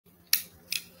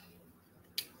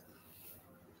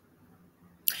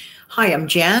Hi, I'm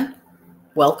Jan.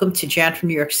 Welcome to Jan from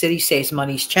New York City Saves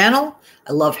Money's channel.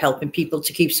 I love helping people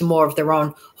to keep some more of their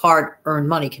own hard-earned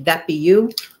money. Could that be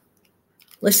you?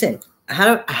 Listen, I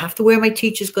have to wear my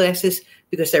teacher's glasses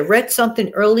because I read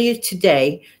something earlier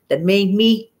today that made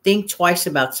me think twice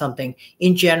about something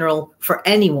in general for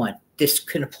anyone this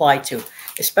can apply to,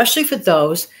 especially for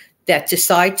those that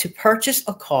decide to purchase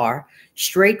a car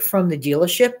straight from the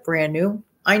dealership, brand new.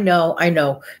 I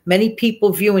know. Many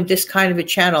people viewing this kind of a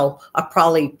channel are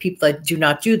probably people that do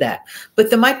not do that.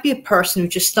 But there might be a person who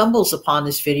just stumbles upon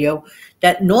this video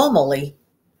that normally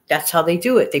that's how they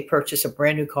do it. They purchase a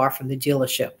brand new car from the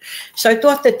dealership. So I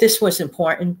thought that this was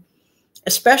important,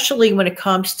 especially when it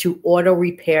comes to auto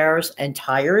repairs and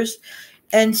tires.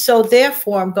 And so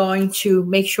therefore, I'm going to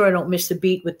make sure I don't miss a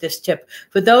beat with this tip.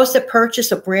 For those that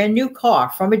purchase a brand new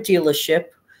car from a dealership,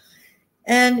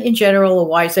 and in general, a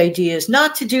wise idea is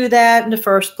not to do that in the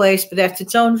first place, but that's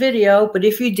its own video. But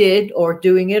if you did, or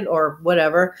doing it, or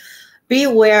whatever, be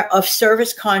aware of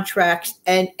service contracts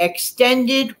and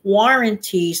extended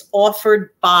warranties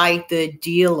offered by the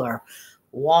dealer.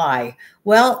 Why?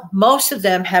 Well, most of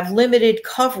them have limited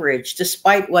coverage,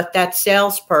 despite what that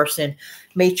salesperson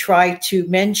may try to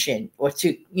mention or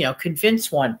to,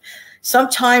 convince one.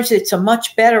 Sometimes it's a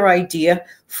much better idea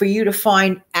for you to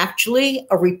find actually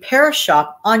a repair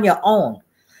shop on your own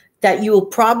that you will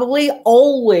probably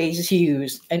always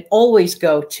use and always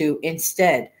go to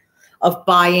instead of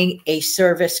buying a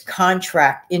service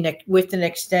contract with an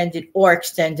extended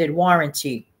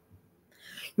warranty.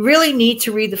 You really need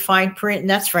to read the fine print, and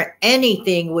that's for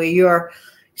anything where your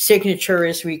signature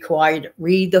is required.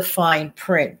 Read the fine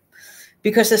print,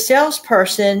 because a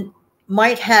salesperson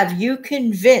might have you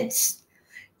convinced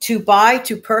to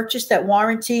purchase that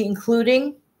warranty,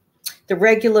 including the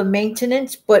regular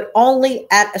maintenance, but only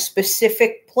at a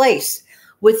specific place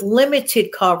with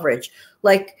limited coverage.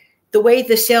 Like the way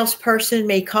the salesperson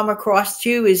may come across to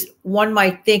you is one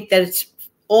might think that it's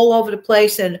all over the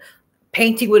place and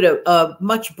painting with a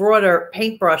much broader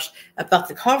paintbrush about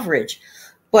the coverage.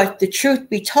 But the truth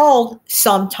be told,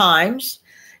 sometimes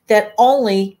at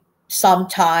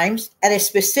a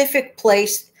specific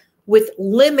place with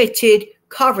limited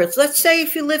coverage. Let's say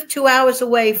if you live 2 hours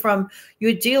away from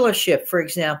your dealership, for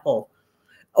example,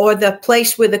 or the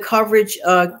place where the coverage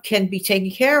can be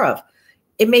taken care of.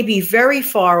 It may be very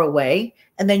far away,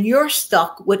 and then you're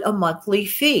stuck with a monthly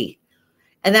fee.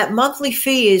 And that monthly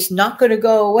fee is not going to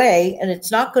go away, and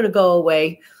it's not going to go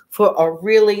away for a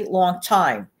really long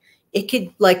time. It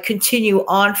could continue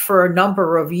on for a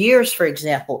number of years, for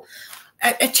example.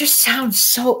 It just sounds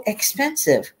so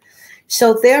expensive.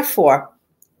 So therefore,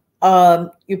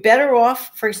 you're better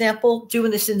off, for example,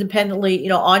 doing this independently,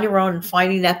 on your own and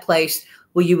finding that place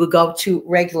where you would go to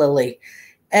regularly.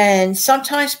 And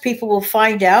sometimes people will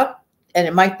find out, and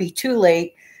it might be too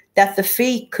late, that the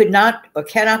fee could not or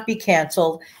cannot be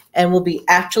canceled and will be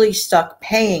actually stuck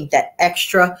paying that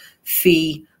extra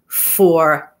fee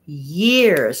for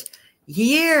years.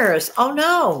 Years. Oh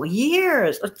no,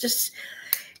 years.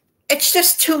 It's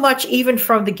just too much even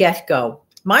from the get-go.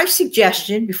 My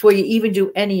suggestion, before you even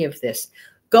do any of this,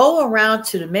 go around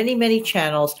to the many, many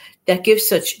channels that give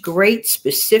such great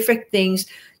specific things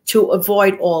to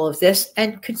avoid all of this,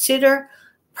 and consider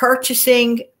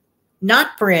purchasing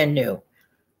not brand new.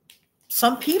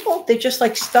 Some people, they're just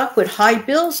stuck with high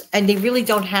bills, and they really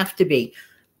don't have to be.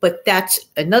 But that's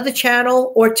another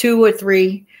channel or two or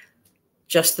three.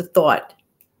 Just a thought.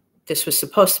 This was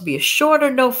supposed to be a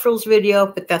shorter no-frills video,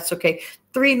 but that's okay.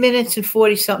 3 minutes and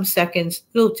 40-something seconds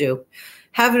will do.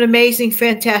 Have an amazing,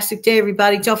 fantastic day,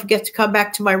 everybody. Don't forget to come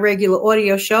back to my regular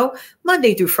audio show,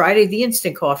 Monday through Friday, the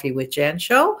Instant Coffee with Jan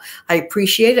show. I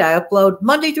appreciate it. I upload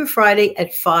Monday through Friday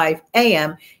at 5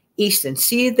 a.m. Eastern.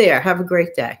 See you there. Have a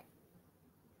great day.